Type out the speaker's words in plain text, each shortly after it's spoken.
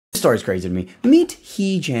story's crazy to me. Meet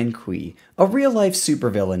Jiankui, a real-life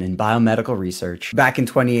supervillain in biomedical research. Back in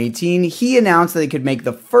 2018, he announced that they could make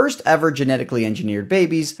the first ever genetically engineered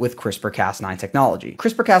babies with CRISPR-Cas9 technology.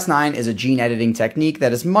 CRISPR-Cas9 is a gene editing technique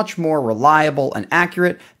that is much more reliable and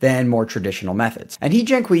accurate than more traditional methods. And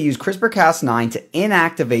Jiankui used CRISPR-Cas9 to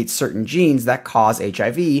inactivate certain genes that cause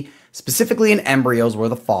HIV, specifically in embryos where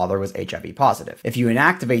the father was HIV positive. If you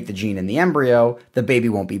inactivate the gene in the embryo, the baby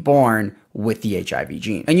won't be born with the HIV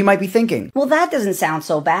gene. And you might be thinking, well, that doesn't sound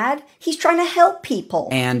so bad. He's trying to help people.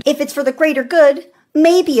 And if it's for the greater good,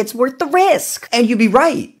 maybe it's worth the risk. And you'd be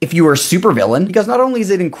right if you were a supervillain, because not only is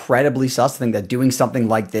it incredibly sus to think that doing something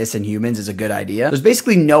like this in humans is a good idea, there's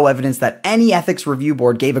basically no evidence that any ethics review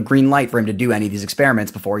board gave a green light for him to do any of these experiments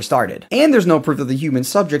before he started. And there's no proof that the human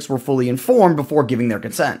subjects were fully informed before giving their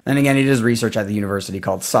consent. And again, it is research at the university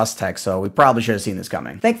called SUSTech, so we probably should have seen this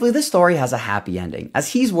coming. Thankfully, this story has a happy ending, as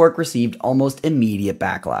He's work received almost immediate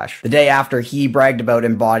backlash. The day after he bragged about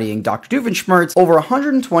embodying Dr. Doofenshmirtz, over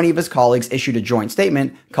 120 of his colleagues issued a joint statement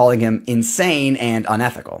calling him insane and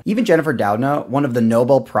unethical. Even Jennifer Doudna, one of the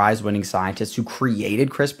Nobel Prize-winning scientists who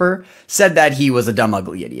created CRISPR, said that he was a dumb,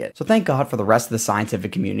 ugly idiot. So thank God for the rest of the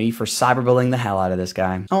scientific community for cyberbullying the hell out of this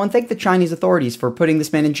guy. Oh, and thank the Chinese authorities for putting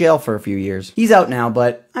this man in jail for a few years. He's out now,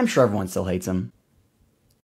 but I'm sure everyone still hates him.